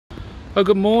Oh,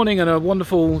 good morning and a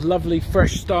wonderful, lovely,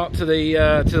 fresh start to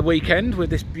the weekend with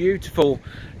this beautiful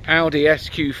Audi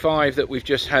SQ5 that we've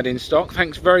just had in stock.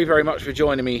 Thanks very, very much for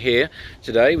joining me here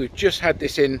today. We've just had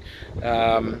this in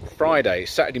Friday,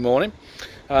 Saturday morning.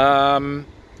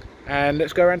 And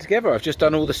let's go around together. I've just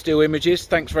done all the still images.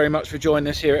 Thanks very much for joining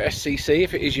us here at SCC.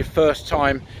 If it is your first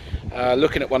time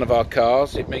looking at one of our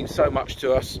cars, it means so much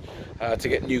to us to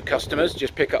get new customers.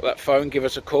 Just pick up that phone, give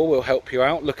us a call, we'll help you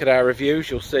out. Look at our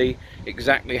reviews, you'll see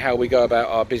exactly how we go about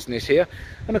our business here.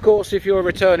 And of course, if you're a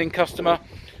returning customer,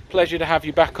 pleasure to have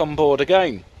you back on board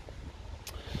again.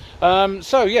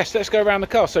 So yes, let's go around the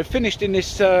car. So finished in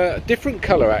this different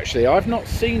colour actually. I've not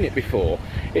seen it before.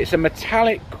 It's a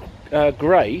metallic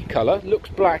grey colour, looks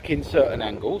black in certain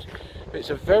angles, but it's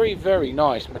a very, very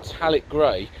nice metallic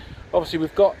grey. Obviously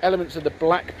we've got elements of the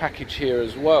black package here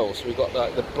as well, so we've got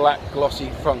the black glossy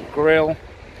front grille,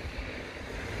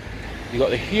 you've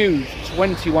got the huge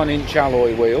 21-inch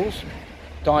alloy wheels,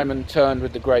 diamond turned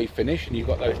with the grey finish, and you've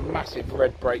got those massive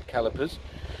red brake calipers.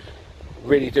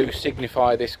 Really do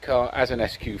signify this car as an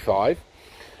SQ5.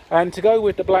 And to go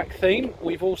with the black theme,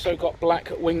 we've also got black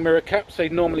wing mirror caps.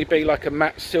 They'd normally be like a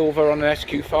matte silver on an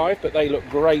SQ5, but they look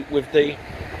great with the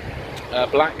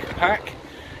black pack.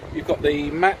 You've got the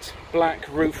matte black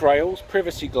roof rails,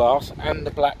 privacy glass, and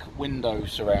the black window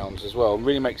surrounds as well. It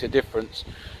really makes a difference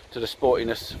to the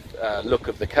sportiness look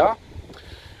of the car.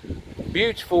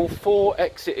 Beautiful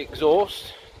 4-exit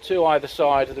exhaust, to either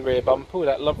side of the rear bumper with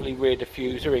that lovely rear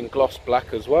diffuser in gloss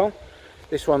black as well.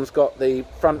 This one's got the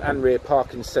front and rear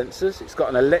parking sensors. It's got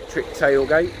an electric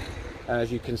tailgate, and as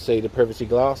you can see, the privacy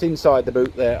glass. Inside the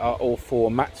boot there are all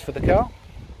 4 mats for the car.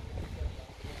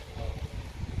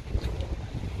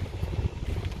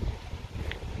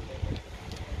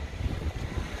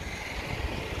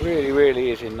 Really,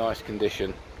 really is in nice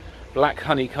condition. Black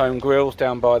honeycomb grills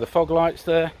down by the fog lights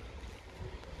there.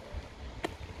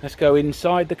 Let's go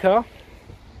inside the car.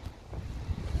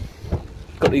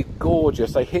 Got these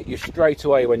gorgeous, they hit you straight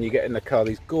away when you get in the car,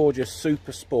 these gorgeous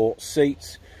super sport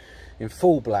seats in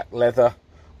full black leather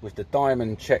with the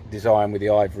diamond check design with the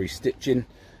ivory stitching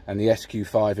and the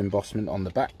SQ5 embossment on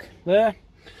the back there.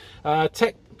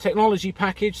 Technology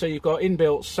package, so you've got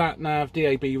inbuilt sat nav,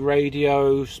 DAB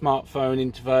radio, smartphone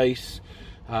interface,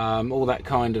 all that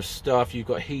kind of stuff. You've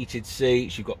got heated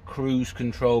seats, you've got cruise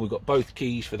control, we've got both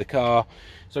keys for the car.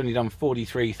 It's only done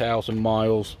 43,000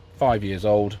 miles, 5 years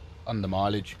old, under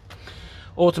mileage.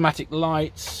 Automatic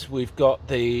lights, we've got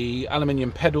the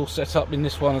aluminium pedal set up in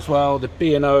this one as well, the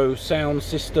B&O sound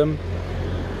system.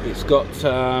 It's got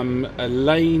a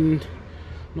lane,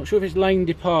 I'm not sure if it's lane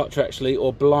departure actually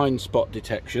or blind spot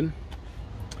detection.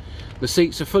 The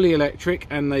seats are fully electric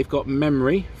and they've got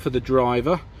memory for the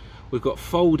driver. We've got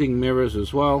folding mirrors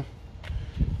as well.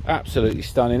 Absolutely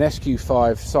stunning.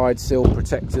 SQ5 side sill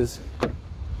protectors.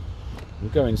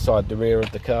 We'll go inside the rear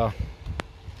of the car.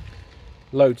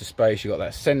 Loads of space. You've got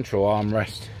that central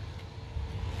armrest.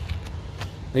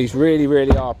 These really,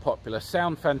 really are popular.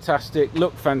 Sound fantastic,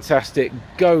 look fantastic,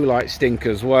 go like stink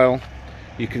as well.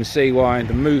 You can see why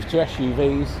the move to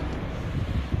SUVs,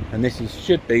 and this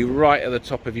should be right at the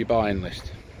top of your buying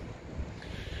list.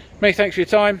 Many thanks for your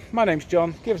time. My name's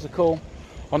John. Give us a call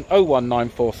on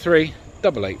 01943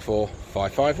 884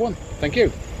 551. Thank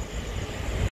you.